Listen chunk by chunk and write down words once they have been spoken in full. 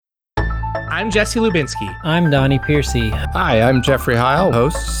I'm Jesse Lubinsky. I'm Donnie Piercy. Hi, I'm Jeffrey Heil,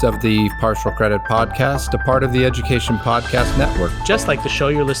 hosts of the Partial Credit Podcast, a part of the Education Podcast Network. Just like the show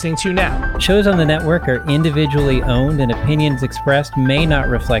you're listening to now. Shows on the network are individually owned and opinions expressed may not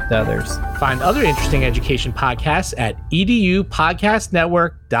reflect others. Find other interesting education podcasts at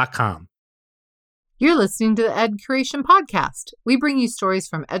edupodcastnetwork.com. You're listening to the Ed Curation Podcast. We bring you stories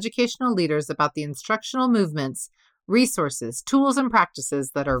from educational leaders about the instructional movements, resources, tools, and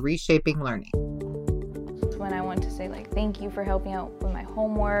practices that are reshaping learning. When I want to say thank you for helping out with my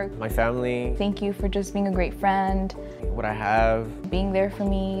homework, my family, thank you for just being a great friend, what I have, being there for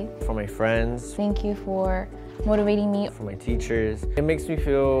me, for my friends, thank you for motivating me, for my teachers. It makes me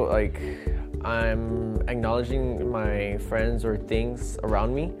feel like I'm acknowledging my friends or things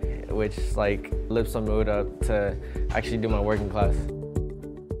around me, which lifts my mood up to actually do my work in class.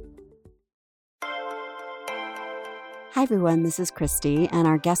 Hi everyone, this is Christy, and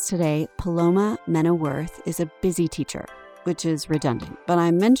our guest today, Paloma Mena-Worth, is a busy teacher, which is redundant, but I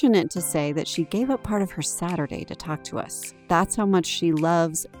mention it to say that she gave up part of her Saturday to talk to us. That's how much she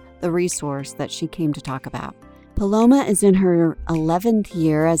loves the resource that she came to talk about. Paloma is in her 11th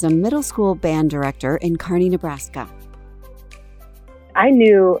year as a middle school band director in Kearney, Nebraska. I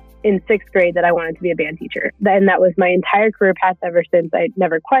knew in 6th grade that I wanted to be a band teacher, and that was my entire career path ever since. I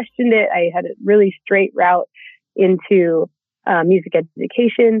never questioned it. I had a really straight route into music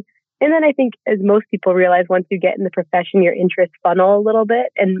education. And then I think, as most people realize, once you get in the profession, your interests funnel a little bit.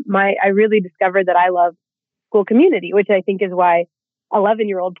 And I really discovered that I love school community, which I think is why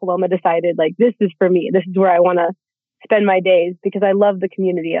 11-year-old Paloma decided, this is for me. This is where I want to spend my days, because I love the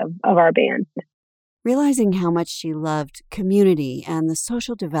community of our band. Realizing how much she loved community and the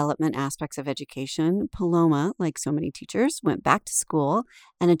social development aspects of education, Paloma, like so many teachers, went back to school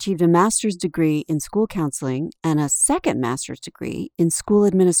and achieved a master's degree in school counseling and a second master's degree in school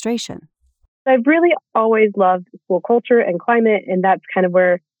administration. I've really always loved school culture and climate, and that's kind of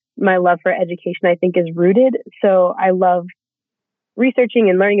where my love for education, I think, is rooted. So I love researching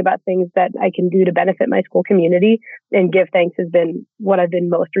and learning about things that I can do to benefit my school community, and Give Thanks has been what I've been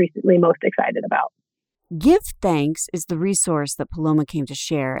most excited about. Give Thanks is the resource that Paloma came to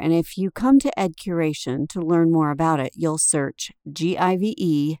share, and if you come to Ed Curation to learn more about it, you'll search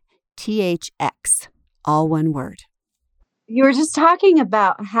GIVETHX, all one word. You were just talking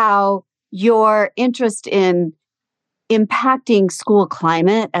about how your interest in impacting school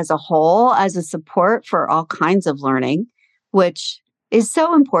climate as a whole, as a support for all kinds of learning, which is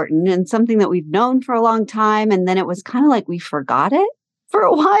so important and something that we've known for a long time, and then it was kind of like we forgot it for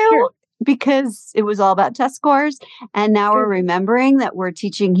a while. Sure. Because it was all about test scores. And now we're remembering that we're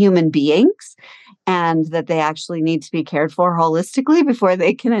teaching human beings and that they actually need to be cared for holistically before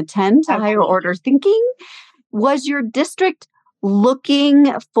they can attend to higher order thinking. Was your district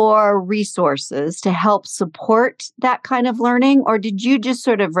looking for resources to help support that kind of learning? Or did you just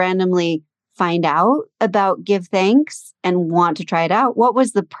sort of randomly find out about Give Thanks and want to try it out? What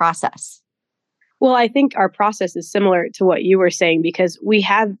was the process? Well, I think our process is similar to what you were saying, because we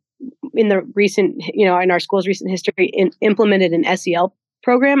have in the recent, in our school's recent history, implemented an SEL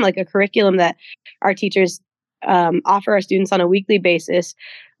program, like a curriculum that our teachers offer our students on a weekly basis.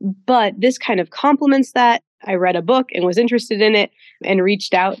 But this kind of complements that. I read a book and was interested in it and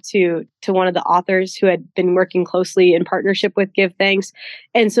reached out to one of the authors who had been working closely in partnership with Give Thanks.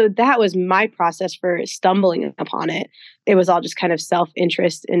 And so that was my process for stumbling upon it. It was all just kind of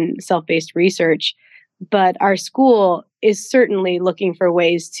self-interest and self-based research. But our school is certainly looking for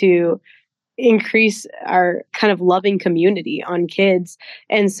ways to increase our kind of loving community on kids.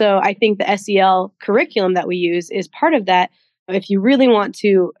 And so I think the SEL curriculum that we use is part of that. If you really want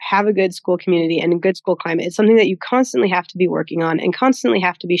to have a good school community and a good school climate, it's something that you constantly have to be working on and constantly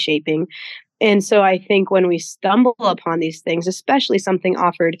have to be shaping. And so I think when we stumble upon these things, especially something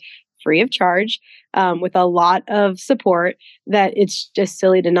offered free of charge, with a lot of support, that it's just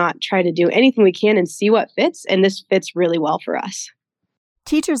silly to not try to do anything we can and see what fits. And this fits really well for us.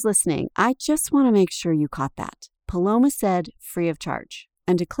 Teachers listening, I just want to make sure you caught that. Paloma said free of charge.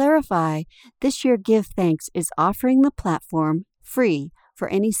 And to clarify, this year Give Thanks is offering the platform free for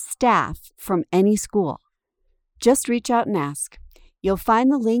any staff from any school. Just reach out and ask. You'll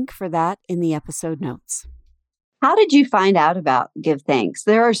find the link for that in the episode notes. How did you find out about Give Thanks?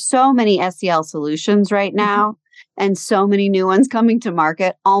 There are so many SEL solutions right now and so many new ones coming to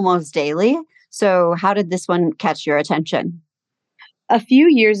market almost daily. So how did this one catch your attention? A few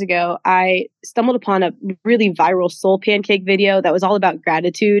years ago, I stumbled upon a really viral Soul Pancake video that was all about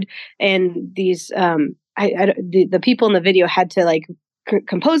gratitude. And these, the people in the video had to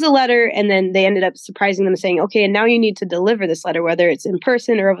compose a letter, and then they ended up surprising them saying, okay, and now you need to deliver this letter, whether it's in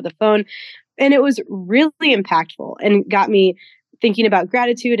person or over the phone. And it was really impactful and got me thinking about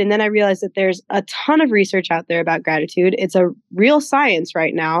gratitude. And then I realized that there's a ton of research out there about gratitude. It's a real science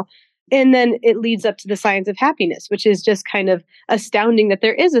right now. And then it leads up to the science of happiness, which is just kind of astounding that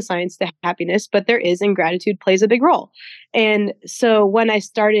there is a science to happiness, but there is, and gratitude plays a big role. And so when I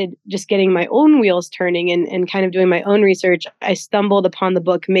started just getting my own wheels turning and kind of doing my own research, I stumbled upon the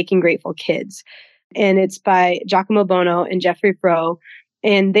book Making Grateful Kids. And it's by Giacomo Bono and Jeffrey Froh.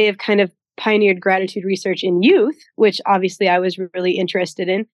 And they have kind of pioneered gratitude research in youth, which obviously I was really interested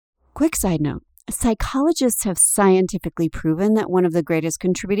in. Quick side note. Psychologists have scientifically proven that one of the greatest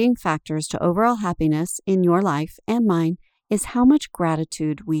contributing factors to overall happiness in your life and mine is how much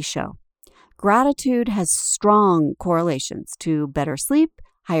gratitude we show. Gratitude has strong correlations to better sleep,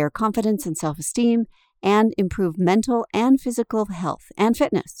 higher confidence and self-esteem, and improved mental and physical health and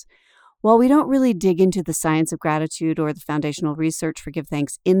fitness. While we don't really dig into the science of gratitude or the foundational research for Give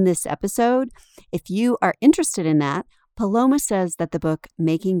Thanks in this episode, if you are interested in that, Paloma says that the book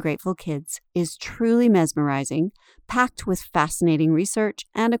Making Grateful Kids is truly mesmerizing, packed with fascinating research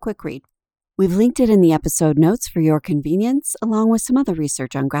and a quick read. We've linked it in the episode notes for your convenience, along with some other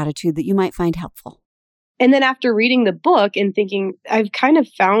research on gratitude that you might find helpful. And then after reading the book and thinking, I've kind of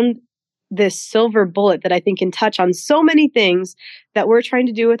found this silver bullet that I think can touch on so many things that we're trying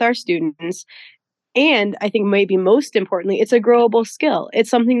to do with our students. And I think maybe most importantly, it's a growable skill. It's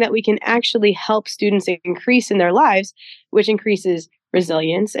something that we can actually help students increase in their lives, which increases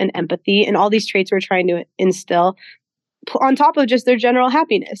resilience and empathy and all these traits we're trying to instill on top of just their general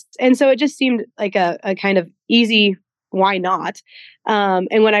happiness. And so it just seemed like a kind of easy, why not?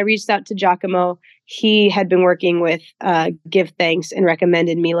 And when I reached out to Giacomo, he had been working with Give Thanks and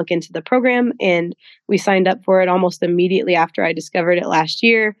recommended me look into the program. And we signed up for it almost immediately after I discovered it last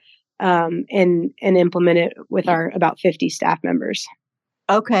year. And implement it with our about 50 staff members.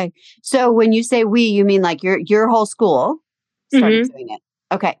 Okay. So when you say we, you mean like your whole school started doing it.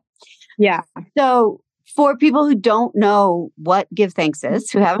 Okay. Yeah. So for people who don't know what Give Thanks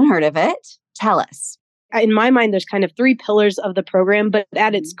is, who haven't heard of it, tell us. In my mind, there's kind of 3 pillars of the program, but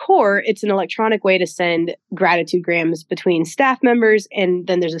at its core, it's an electronic way to send gratitude grams between staff members. And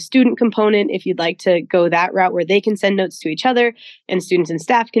then there's a student component if you'd like to go that route where they can send notes to each other and students and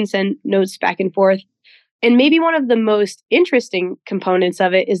staff can send notes back and forth. And maybe one of the most interesting components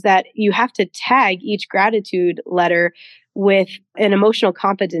of it is that you have to tag each gratitude letter with an emotional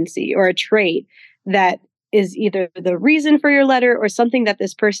competency or a trait that is either the reason for your letter or something that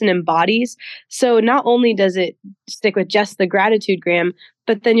this person embodies. So not only does it stick with just the gratitude gram,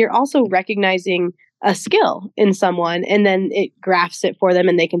 but then you're also recognizing a skill in someone, and then it graphs it for them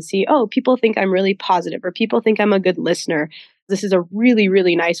and they can see, oh, people think I'm really positive, or people think I'm a good listener. This is a really,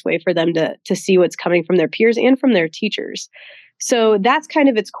 really nice way for them to see what's coming from their peers and from their teachers. So that's kind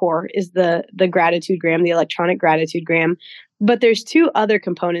of its core, is the gratitude gram, the electronic gratitude gram. But there's 2 other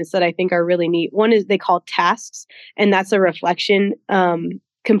components that I think are really neat. One is they call tasks, and that's a reflection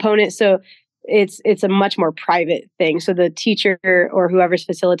component. So it's a much more private thing. So the teacher or whoever's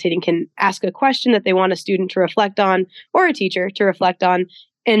facilitating can ask a question that they want a student to reflect on, or a teacher to reflect on,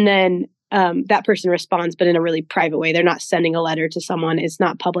 and then that person responds, but in a really private way. They're not sending a letter to someone. It's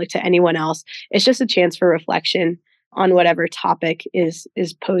not public to anyone else. It's just a chance for reflection on whatever topic is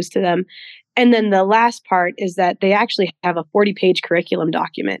posed to them. And then the last part is that they actually have a 40-page curriculum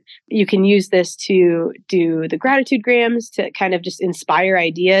document. You can use this to do the gratitude grams to kind of just inspire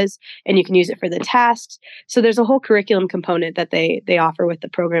ideas, and you can use it for the tasks. So there's a whole curriculum component that they offer with the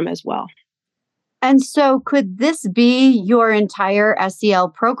program as well. And so could this be your entire SEL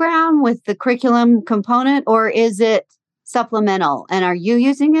program with the curriculum component, or is it supplemental? And are you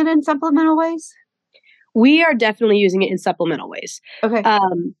using it in supplemental ways? We are definitely using it in supplemental ways. Okay.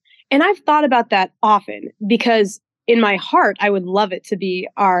 And I've thought about that often, because in my heart, I would love it to be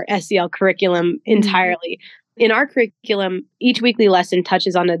our SEL curriculum entirely. In our curriculum, each weekly lesson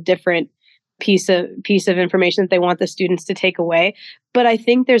touches on a different piece of information that they want the students to take away. But I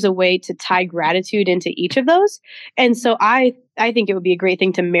think there's a way to tie gratitude into each of those. And so I think it would be a great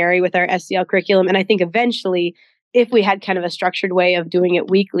thing to marry with our SEL curriculum. And I think eventually, if we had kind of a structured way of doing it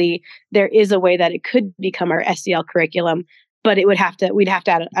weekly, there is a way that it could become our SEL curriculum. But we'd have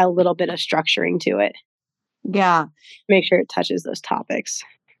to add a little bit of structuring to it. Yeah. Make sure it touches those topics.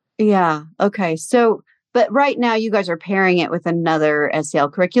 Yeah. Okay. So, but right now you guys are pairing it with another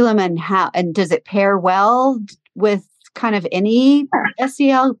SEL curriculum, and does it pair well with kind of any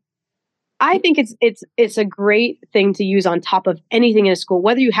SEL? I think it's a great thing to use on top of anything in a school,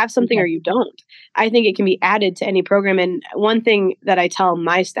 whether you have something or you don't. I think it can be added to any program. And one thing that I tell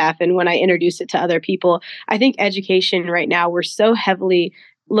my staff, and when I introduce it to other people, I think education right now, we're so heavily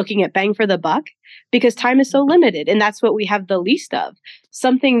looking at bang for the buck because time is so limited. And that's what we have the least of.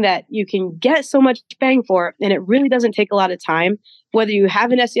 Something that you can get so much bang for, and it really doesn't take a lot of time, whether you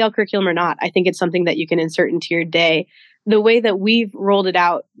have an SEL curriculum or not. I think it's something that you can insert into your day. The way that we've rolled it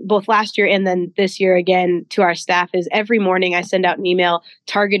out both last year and then this year again to our staff is every morning I send out an email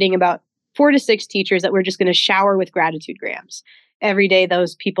targeting about 4 to 6 teachers that we're just going to shower with gratitude grams. Every day,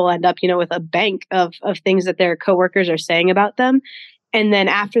 those people end up, with a bank of things that their coworkers are saying about them. And then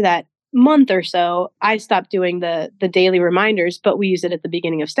after that month or so, I stopped doing the daily reminders, but we use it at the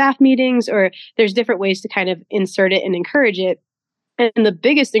beginning of staff meetings, or there's different ways to kind of insert it and encourage it. And the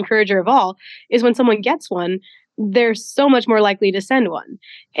biggest encourager of all is when someone gets one, they're so much more likely to send one.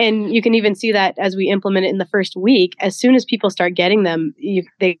 And you can even see that as we implement it in the first week. As soon as people start getting them,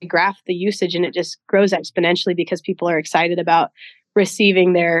 they graph the usage and it just grows exponentially because people are excited about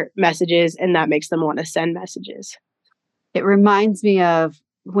receiving their messages, and that makes them want to send messages. It reminds me of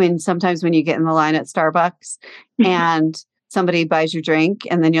sometimes when you get in the line at Starbucks and somebody buys your drink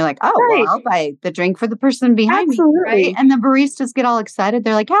and then you're like, oh, Right. well, I'll buy the drink for the person behind Absolutely. me. Right? And the baristas get all excited.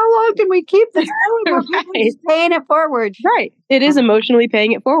 They're like, how long can we keep this going? We're people Right. just paying it forward. Right. It is emotionally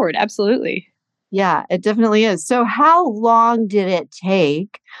paying it forward. Absolutely. Yeah, it definitely is. So how long did it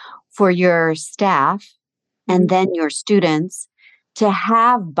take for your staff and then your students to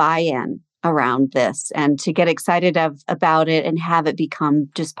have buy-in around this and to get excited about it and have it become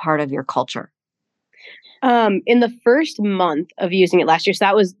just part of your culture? In the first month of using it last year, so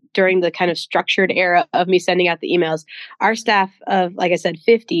that was during the kind of structured era of me sending out the emails, our staff of, like I said,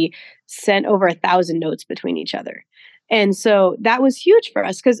 50 sent over 1,000 notes between each other. And so that was huge for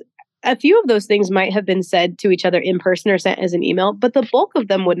us because a few of those things might have been said to each other in person or sent as an email, but the bulk of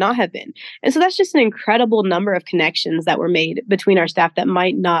them would not have been. And so that's just an incredible number of connections that were made between our staff that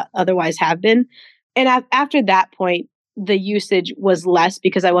might not otherwise have been. And after that point, the usage was less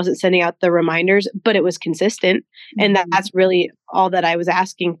because I wasn't sending out the reminders, but it was consistent. And that's really all that I was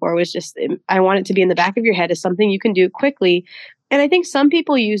asking for, was just, I want it to be in the back of your head as something you can do quickly. And I think some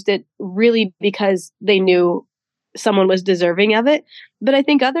people used it really because they knew someone was deserving of it. But I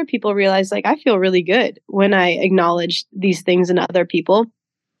think other people realized, like, I feel really good when I acknowledge these things in other people.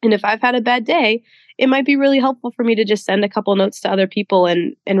 And if I've had a bad day, it might be really helpful for me to just send a couple notes to other people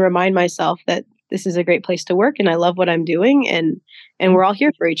and remind myself that this is a great place to work and I love what I'm doing and we're all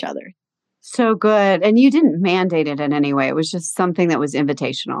here for each other. So good. And you didn't mandate it in any way. It was just something that was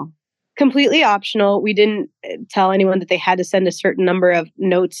invitational. Completely optional. We didn't tell anyone that they had to send a certain number of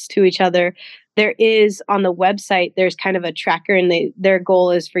notes to each other. There is on the website, there's kind of a tracker, and their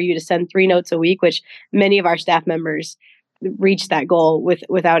goal is for you to send 3 notes a week, which many of our staff members reach that goal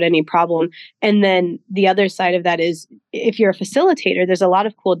without any problem. And then the other side of that is, if you're a facilitator, there's a lot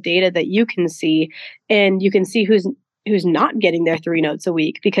of cool data that you can see, and you can see who's not getting their 3 notes a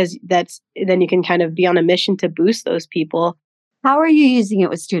week, because then you can kind of be on a mission to boost those people. How are you using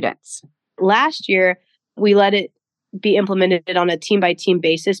it with students? Last year, we let it be implemented on a team-by-team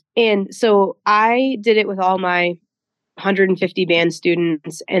basis. And so I did it with all my 150 band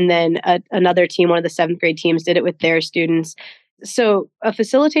students, and then another team, one of the 7th grade teams, did it with their students. So a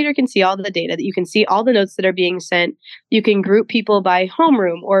facilitator can see all the data, that you can see all the notes that are being sent. You can group people by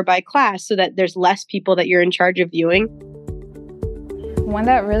homeroom or by class so that there's less people that you're in charge of viewing. One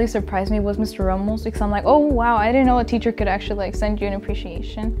that really surprised me was Mr. Ramos, because I'm like, oh wow, I didn't know a teacher could actually send you an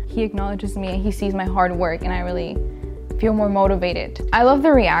appreciation. He acknowledges me and he sees my hard work, and I really feel more motivated. I love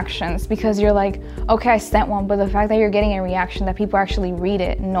the reactions, because you're like, okay, I sent one, but the fact that you're getting a reaction, that people actually read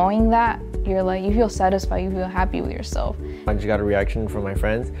it, knowing that, you're like, you feel satisfied, you feel happy with yourself. I just got a reaction from my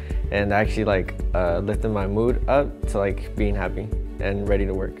friends, and actually lifted my mood up to being happy and ready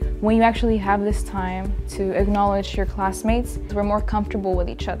to work. When you actually have this time to acknowledge your classmates, we're more comfortable with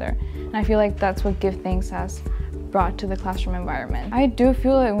each other. And I feel like that's what Give Thanks has brought to the classroom environment. I do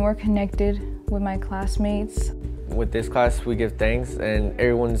feel like we're is with my classmates. With this class, we give thanks, and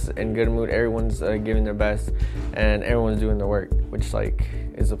everyone's in good mood, everyone's giving their best, and everyone's doing their work, which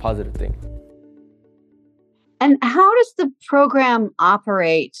is a positive thing. And how does the program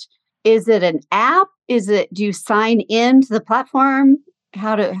operate? Is it an app? Do you sign in to the platform?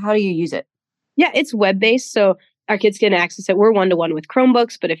 How do you use it? Yeah, it's web-based, so our kids can access it. We're one-to-one with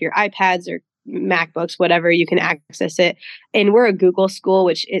Chromebooks, but if you're iPads or MacBooks, whatever, you can access it. And we're a Google school,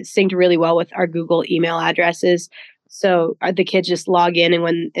 which it synced really well with our Google email addresses. So the kids just log in, and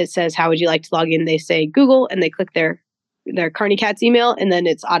when it says, how would you like to log in, they say Google, and they click their Carney Cats email, and then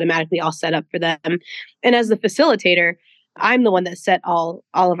it's automatically all set up for them. And as the facilitator, I'm the one that set all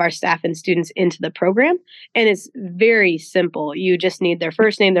of our staff and students into the program. And it's very simple. You just need their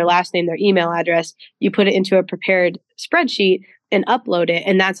first name, their last name, their email address. You put it into a prepared spreadsheet, and upload it.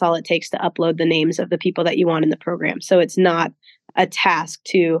 And that's all it takes to upload the names of the people that you want in the program. So it's not a task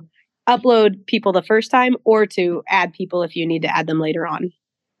to upload people the first time or to add people if you need to add them later on.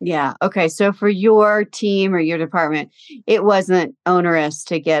 Yeah. Okay. So for your team or your department, it wasn't onerous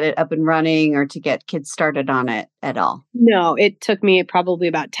to get it up and running or to get kids started on it at all. No, it took me probably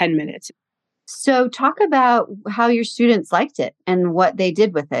about 10 minutes. So talk about how your students liked it and what they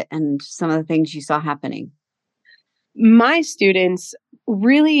did with it and some of the things you saw happening. My students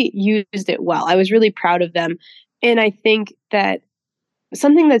really used it well. I was really proud of them. And I think that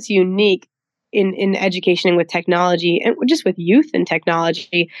something that's unique in education and with technology and just with youth and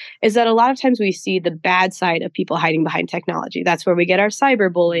technology is that a lot of times we see the bad side of people hiding behind technology. That's where we get our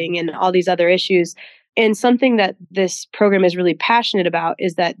cyberbullying and all these other issues. And something that this program is really passionate about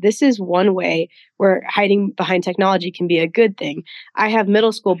is that this is one way where hiding behind technology can be a good thing. I have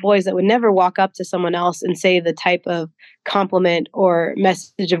middle school boys that would never walk up to someone else and say the type of compliment or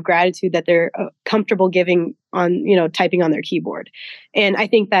message of gratitude that they're comfortable giving on, typing on their keyboard. And I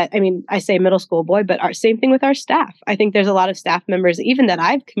think that, I say middle school boy, but same thing with our staff. I think there's a lot of staff members, even that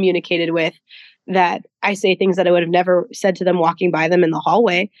I've communicated with, that I say things that I would have never said to them walking by them in the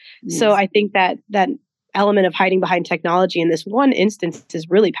hallway. Yes. So I think that element of hiding behind technology in this one instance is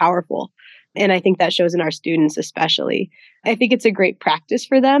really powerful. And I think that shows in our students especially. I think it's a great practice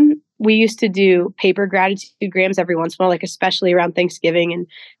for them. We used to do paper gratitudegrams every once in a while, like especially around Thanksgiving and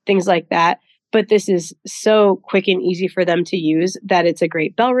things like that. But this is so quick and easy for them to use that it's a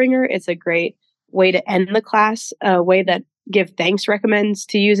great bell ringer. It's a great way to end the class. A way that Give Thanks recommends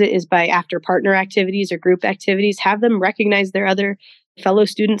to use it is by after partner activities or group activities, have them recognize their other fellow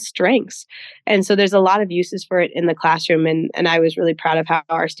students' strengths. And so there's a lot of uses for it in the classroom. And I was really proud of how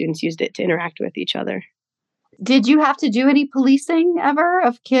our students used it to interact with each other. Did you have to do any policing ever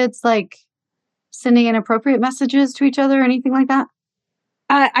of kids like sending inappropriate messages to each other or anything like that?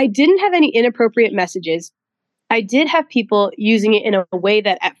 I didn't have any inappropriate messages. I did have people using it in a way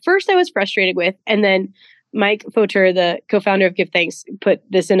that at first I was frustrated with. And then Mike Fauteur, the co-founder of Give Thanks, put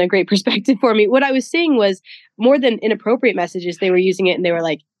this in a great perspective for me. What I was seeing was more than inappropriate messages, they were using it and they were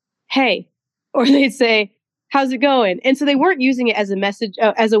like, hey, or they'd say, how's it going? And so they weren't using it as a message,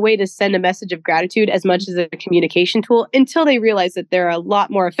 as a way to send a message of gratitude as much as a communication tool until they realized that there are a lot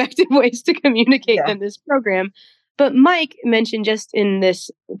more effective ways to communicate than this program. But Mike mentioned just in this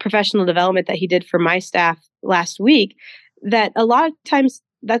professional development that he did for my staff last week, that a lot of times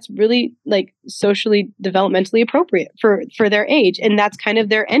that's really like socially developmentally appropriate for their age. And that's kind of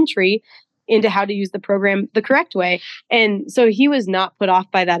their entry into how to use the program the correct way. And so he was not put off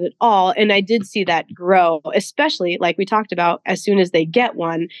by that at all. And I did see that grow, especially like we talked about, as soon as they get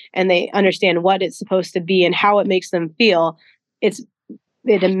one and they understand what it's supposed to be and how it makes them feel, it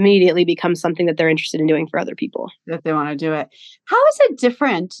immediately becomes something that they're interested in doing for other people. That they want to do it. How is it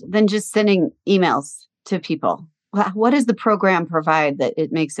different than just sending emails to people? What does the program provide that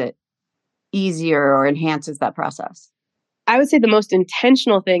it makes it easier or enhances that process? I would say the most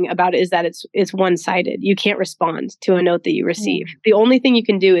intentional thing about it is that it's one-sided. You can't respond to a note that you receive. The only thing you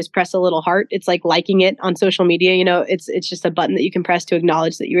can do is press a little heart. It's like liking it on social media. It's just a button that you can press to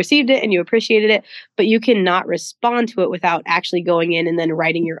acknowledge that you received it and you appreciated it, but you cannot respond to it without actually going in and then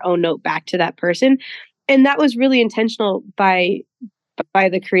writing your own note back to that person. And that was really intentional by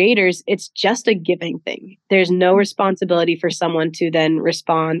the creators. It's just a giving thing. There's no responsibility for someone to then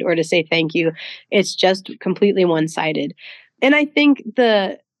respond or to say thank you. It's just completely one-sided. And I think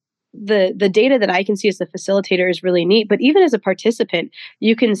the data that I can see as the facilitator is really neat. But even as a participant,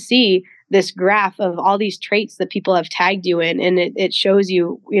 you can see this graph of all these traits that people have tagged you in, and it shows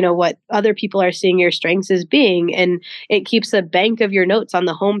you, what other people are seeing your strengths as being, and it keeps a bank of your notes on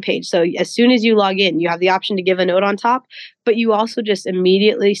the homepage. So as soon as you log in, you have the option to give a note on top, but you also just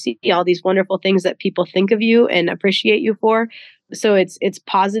immediately see all these wonderful things that people think of you and appreciate you for. So it's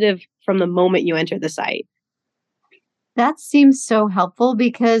positive from the moment you enter the site. That seems so helpful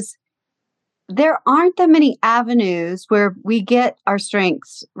because there aren't that many avenues where we get our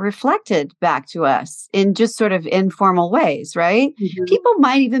strengths reflected back to us in just sort of informal ways, right? Mm-hmm. People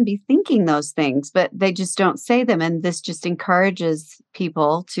might even be thinking those things, but they just don't say them. And this just encourages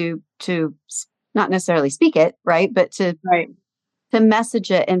people to not necessarily speak it, right? But to message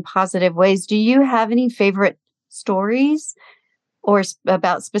it in positive ways. Do you have any favorite stories or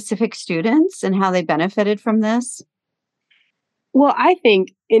about specific students and how they benefited from this? Well, I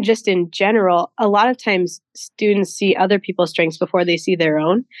think in general, a lot of times students see other people's strengths before they see their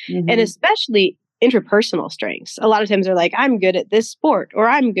own, and especially interpersonal strengths. A lot of times they're like, I'm good at this sport, or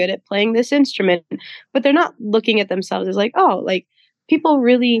I'm good at playing this instrument, but they're not looking at themselves as like, oh, like people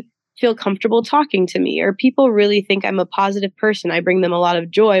really feel comfortable talking to me, or people really think I'm a positive person. I bring them a lot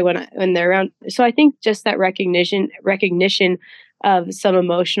of joy when they're around. So I think just that recognition of some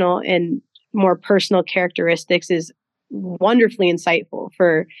emotional and more personal characteristics is wonderfully insightful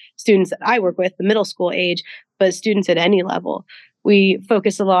for students that I work with, the middle school age, but students at any level. We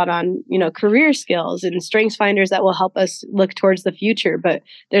focus a lot on, career skills and strengths finders that will help us look towards the future. But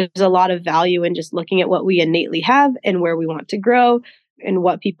there's a lot of value in just looking at what we innately have and where we want to grow and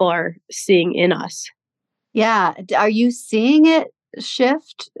what people are seeing in us. Yeah. Are you seeing it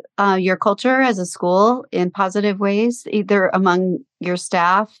shift your culture as a school in positive ways, either among your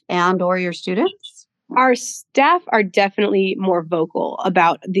staff and or your students? Our staff are definitely more vocal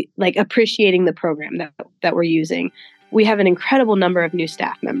about appreciating the program that we're using. We have an incredible number of new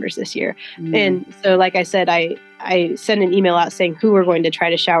staff members this year. And so, like I said, I sent an email out saying who we're going to try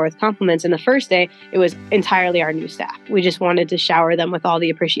to shower with compliments. And the first day, it was entirely our new staff. We just wanted to shower them with all the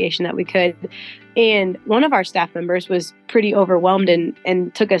appreciation that we could. And one of our staff members was pretty overwhelmed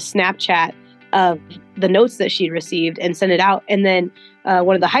and took a Snapchat of the notes that she'd received and sent it out. And then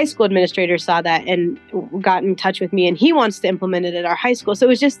one of the high school administrators saw that and got in touch with me, and he wants to implement it at our high school. So it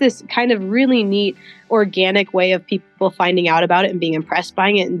was just this kind of really neat, organic way of people finding out about it and being impressed by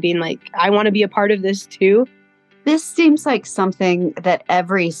it and being like, I want to be a part of this too. This seems like something that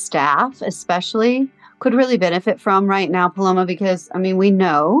every staff, especially, could really benefit from right now, Paloma, because, we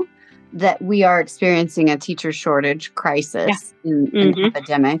know that we are experiencing a teacher shortage crisis in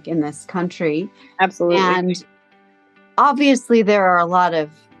epidemic in this country. Absolutely. And obviously there are a lot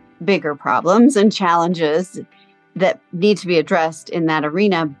of bigger problems and challenges that need to be addressed in that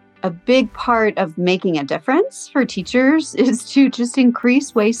arena. A big part of making a difference for teachers is to just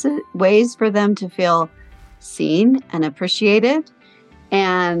increase ways for them to feel seen and appreciated.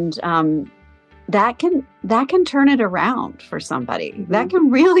 And that can turn it around for somebody. Mm-hmm. That can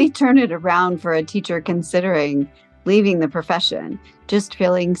really turn it around for a teacher considering leaving the profession, just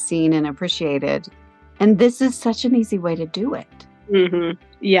feeling seen and appreciated. And this is such an easy way to do it. Mm-hmm.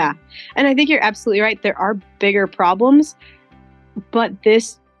 Yeah. And I think you're absolutely right. There are bigger problems, but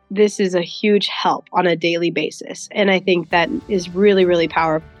this is a huge help on a daily basis. And I think that is really, really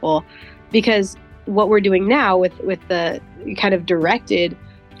powerful, because what we're doing now with the kind of directed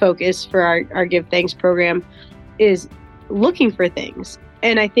focus for our Give Thanks program is looking for things.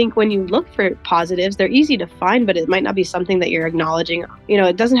 And I think when you look for positives, they're easy to find, but it might not be something that you're acknowledging.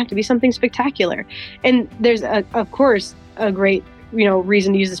 It doesn't have to be something spectacular. And there's, of course, a great,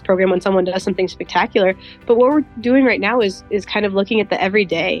 reason to use this program when someone does something spectacular. But what we're doing right now is kind of looking at the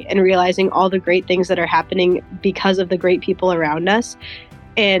everyday and realizing all the great things that are happening because of the great people around us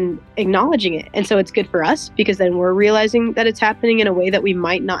and acknowledging it. And so it's good for us because then we're realizing that it's happening in a way that we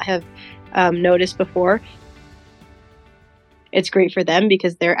might not have noticed before. It's great for them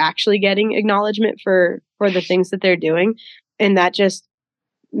because they're actually getting acknowledgement for the things that they're doing. And that just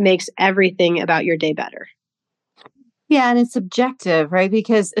makes everything about your day better. Yeah, and it's subjective, right?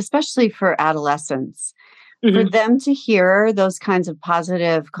 Because especially for adolescents, for them to hear those kinds of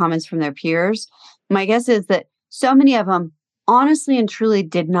positive comments from their peers, my guess is that so many of them honestly and truly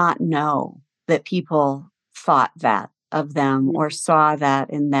did not know that people thought that of them or saw that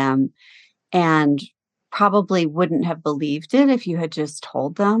in them, and probably wouldn't have believed it if you had just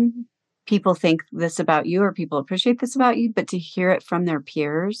told them, people think this about you or people appreciate this about you, but to hear it from their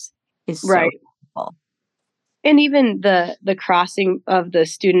peers is so helpful. And even the crossing of the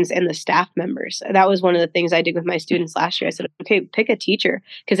students and the staff members. That was one of the things I did with my students last year. I said, okay, pick a teacher,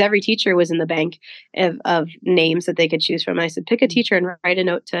 because every teacher was in the bank of names that they could choose from. And I said, pick a teacher and write a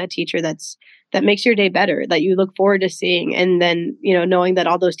note to a teacher that makes your day better, that you look forward to seeing. And then, knowing that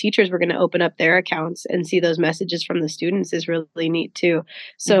all those teachers were going to open up their accounts and see those messages from the students is really neat too.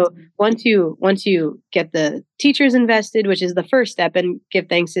 So once you get the teachers invested, which is the first step, and Give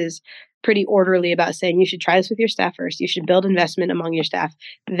Thanks is pretty orderly about saying you should try this with your staff first. You should build investment among your staff.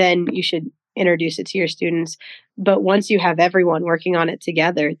 Then you should introduce it to your students. But once you have everyone working on it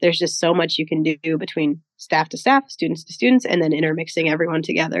together, there's just so much you can do between staff to staff, students to students, and then intermixing everyone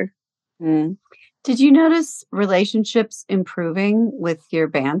together. Did you notice relationships improving with your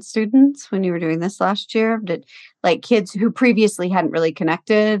band students when you were doing this last year? Did kids who previously hadn't really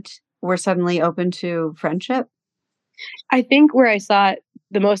connected were suddenly open to friendship? I think where I saw it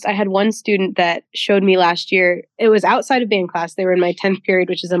the most, I had one student that showed me last year. It was outside of band class. They were in my 10th period,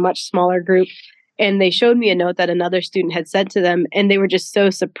 which is a much smaller group. And they showed me a note that another student had sent to them. And they were just so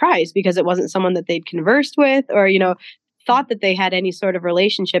surprised because it wasn't someone that they'd conversed with or, thought that they had any sort of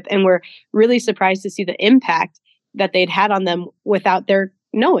relationship, and were really surprised to see the impact that they'd had on them without their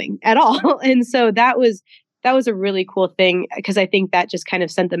knowing at all. And so that was that was a really cool thing, because I think that just kind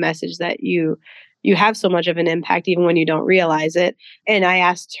of sent the message that you have so much of an impact even when you don't realize it. And I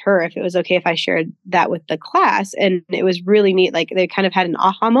asked her if it was okay if I shared that with the class, and it was really neat. Like, they kind of had an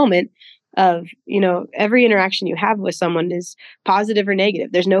aha moment of, every interaction you have with someone is positive or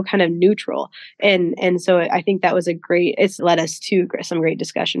negative. There's no kind of neutral. And so I think that was it's led us to some great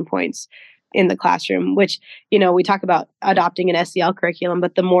discussion points in the classroom, which, we talk about adopting an SEL curriculum,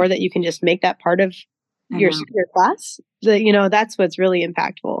 but the more that you can just make that part of your class, that's what's really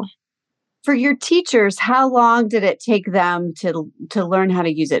impactful. For your teachers, how long did it take them to learn how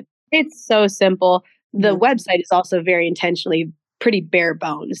to use it? It's so simple. The website is also very intentionally pretty bare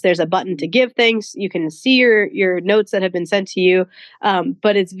bones. There's a button to give things. You can see your notes that have been sent to you,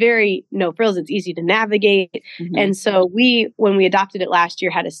 but it's very no frills. It's easy to navigate. Mm-hmm. And so when we adopted it last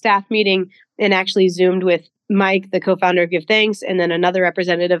year, had a staff meeting and actually Zoomed with Mike, the co-founder of Give Thanks, and then another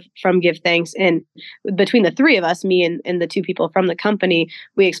representative from Give Thanks. And between the three of us, me and the two people from the company,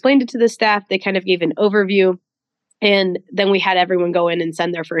 we explained it to the staff. They kind of gave an overview. And then we had everyone go in and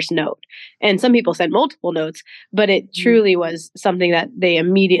send their first note. And some people sent multiple notes, but it truly was something that they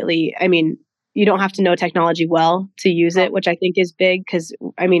immediately, you don't have to know technology well to use it, which I think is big, because,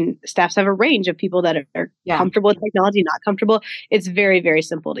 staffs have a range of people that are comfortable with technology, not comfortable. It's very, very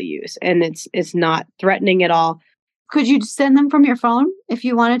simple to use, and it's not threatening at all. Could you send them from your phone if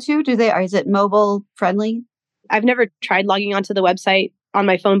you wanted to? Is it mobile friendly? I've never tried logging onto the website on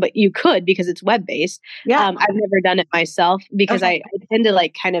my phone, but you could, because it's web-based. Yeah. I've never done it myself, because I tend to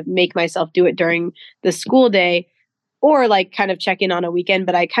kind of make myself do it during the school day, or kind of check in on a weekend,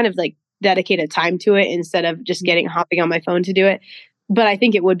 but I kind of dedicate a time to it instead of just hopping on my phone to do it. But I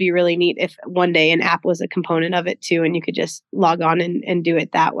think it would be really neat if one day an app was a component of it too, and you could just log on and do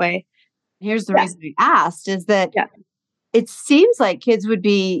it that way. Here's the reason I asked is that it seems like kids would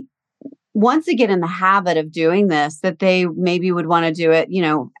be, once they get in the habit of doing this, that they maybe would want to do it,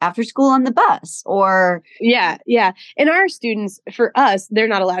 after school on the bus or. Yeah. And our students, for us, they're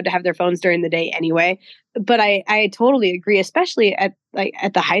not allowed to have their phones during the day anyway. But I totally agree, especially at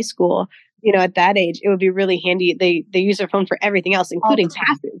the high school, at that age, it would be really handy. They use their phone for everything else, including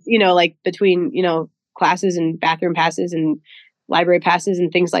passes, between, classes and bathroom passes and library passes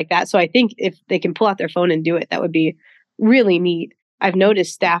and things like that. So I think if they can pull out their phone and do it, that would be really neat. I've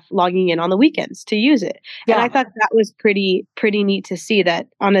noticed staff logging in on the weekends to use it. Yeah. And I thought that was pretty neat to see that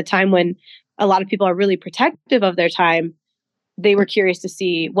on a time when a lot of people are really protective of their time, they were curious to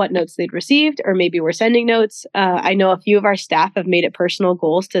see what notes they'd received, or maybe were sending notes. I know a few of our staff have made it personal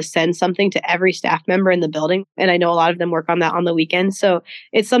goals to send something to every staff member in the building. And I know a lot of them work on that on the weekends. So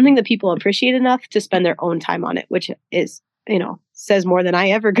it's something that people appreciate enough to spend their own time on it, which is, says more than I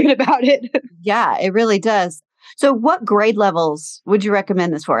ever could about it. Yeah, it really does. So what grade levels would you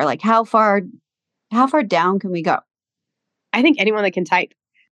recommend this for? Like how far down can we go? I think anyone that can type.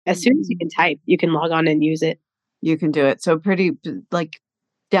 As soon as you can type, you can log on and use it. You can do it. So pretty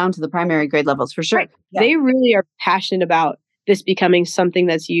down to the primary grade levels for sure. Right. Yeah. They really are passionate about this becoming something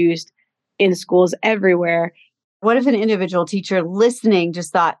that's used in schools everywhere. What if an individual teacher listening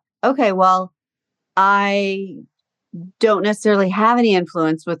just thought, okay, well, I don't necessarily have any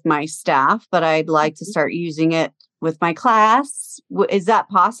influence with my staff, but I'd like to start using it with my class. Is that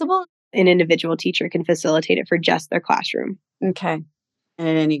possible? An individual teacher can facilitate it for just their classroom. Okay. And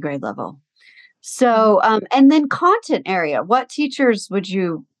at any grade level. So, and then content area, what teachers would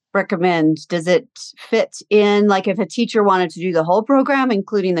you recommend? Does it fit in, if a teacher wanted to do the whole program,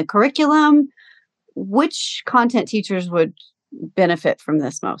 including the curriculum, which content teachers would benefit from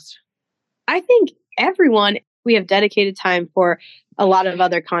this most? I think everyone. We have dedicated time for a lot of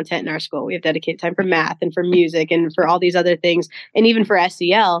other content in our school. We have dedicated time for math and for music and for all these other things, and even for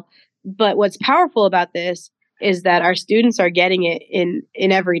SEL. But what's powerful about this is that our students are getting it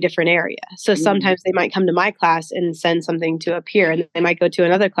in every different area. So sometimes they might come to my class and send something to a peer, and they might go to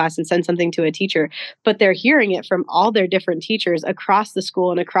another class and send something to a teacher, but they're hearing it from all their different teachers across the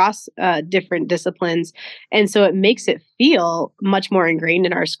school and across different disciplines. And so it makes it feel much more ingrained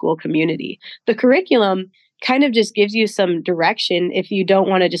in our school community. The curriculum kind of just gives you some direction. If you don't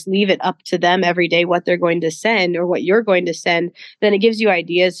want to just leave it up to them every day, what they're going to send or what you're going to send, then it gives you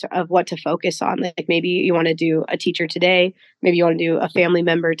ideas of what to focus on. Like maybe you want to do a teacher today, maybe you want to do a family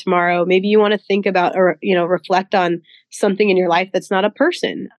member tomorrow, maybe you want to think about or, reflect on something in your life that's not a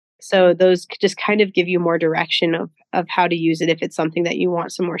person. So those just kind of give you more direction of how to use it if it's something that you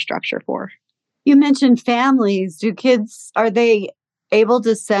want some more structure for. You mentioned families. Are they able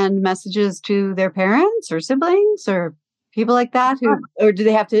to send messages to their parents or siblings or people like that? Or do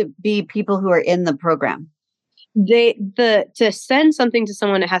they have to be people who are in the program? To send something to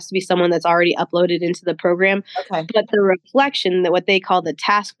someone, it has to be someone that's already uploaded into the program. Okay. But the reflection, that what they call the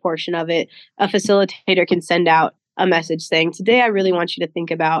task portion of it, a facilitator can send out a message saying, today I really want you to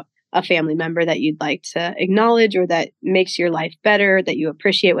think about a family member that you'd like to acknowledge or that makes your life better, that you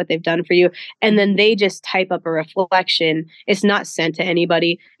appreciate what they've done for you. And then they just type up a reflection. It's not sent to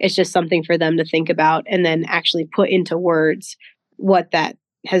anybody. It's just something for them to think about and then actually put into words what that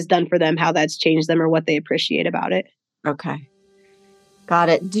has done for them, how that's changed them, or what they appreciate about it. Okay. Got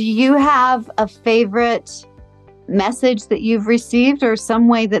it. Do you have a favorite message that you've received or some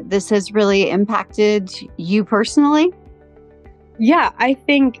way that this has really impacted you personally? Yeah, I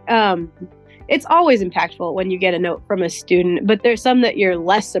think it's always impactful when you get a note from a student, but there's some that you're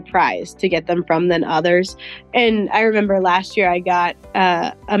less surprised to get them from than others. And I remember last year I got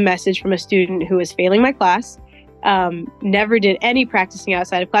a message from a student who was failing my class, never did any practicing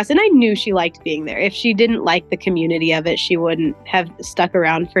outside of class. And I knew she liked being there. If she didn't like the community of it, she wouldn't have stuck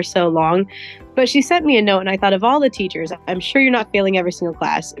around for so long. But she sent me a note, and I thought, of all the teachers, I'm sure you're not failing every single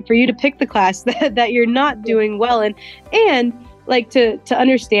class. For you to pick the class that you're not doing well in, and like to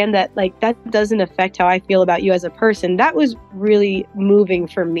understand that like that doesn't affect how I feel about you as a person, that was really moving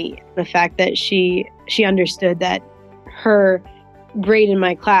for me. The fact that she understood that her grade in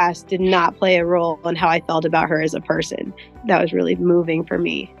my class did not play a role in how I felt about her as a person. That was really moving for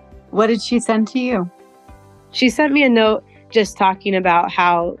me. What did she send to you? She sent me a note just talking about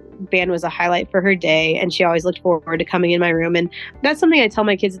how band was a highlight for her day, and she always looked forward to coming in my room. And that's something I tell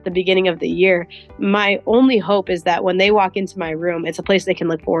my kids at the beginning of the year. My only hope is that when they walk into my room, it's a place they can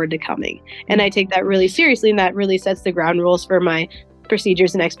look forward to coming. And I take that really seriously, and that really sets the ground rules for my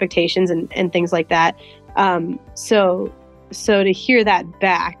procedures and expectations and things like that. So to hear that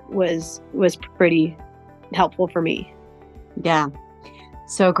back was pretty helpful for me. Yeah.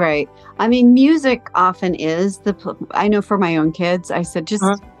 So great. I mean, music often is I know for my own kids, I said, just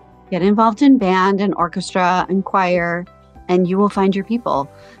get involved in band and orchestra and choir, and you will find your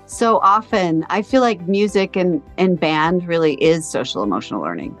people. So often I feel like music and band really is social emotional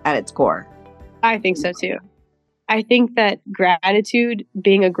learning at its core. I think so too. I think that gratitude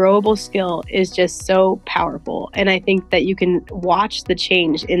being a growable skill is just so powerful. And I think that you can watch the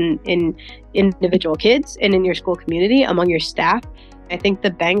change in individual kids and in your school community among your staff. I think the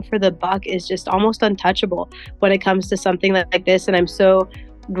bang for the buck is just almost untouchable when it comes to something like this. And I'm so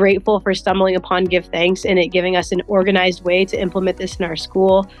grateful for stumbling upon Give Thanks and it giving us an organized way to implement this in our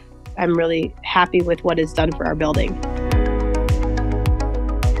school. I'm really happy with what it's done for our building.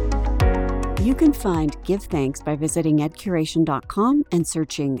 You can find Give Thanks by visiting edcuration.com and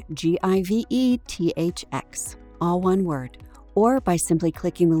searching GIVETHX, all one word, or by simply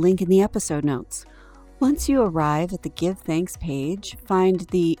clicking the link in the episode notes. Once you arrive at the Give Thanks page, find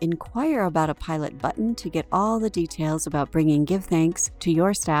the Inquire About a Pilot button to get all the details about bringing Give Thanks to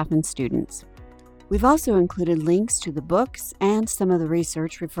your staff and students. We've also included links to the books and some of the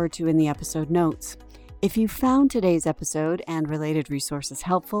research referred to in the episode notes. If you found today's episode and related resources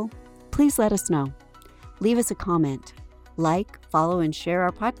helpful, please let us know. Leave us a comment, like, follow, and share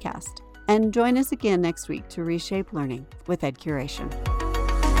our podcast. And join us again next week to reshape learning with Ed Curation.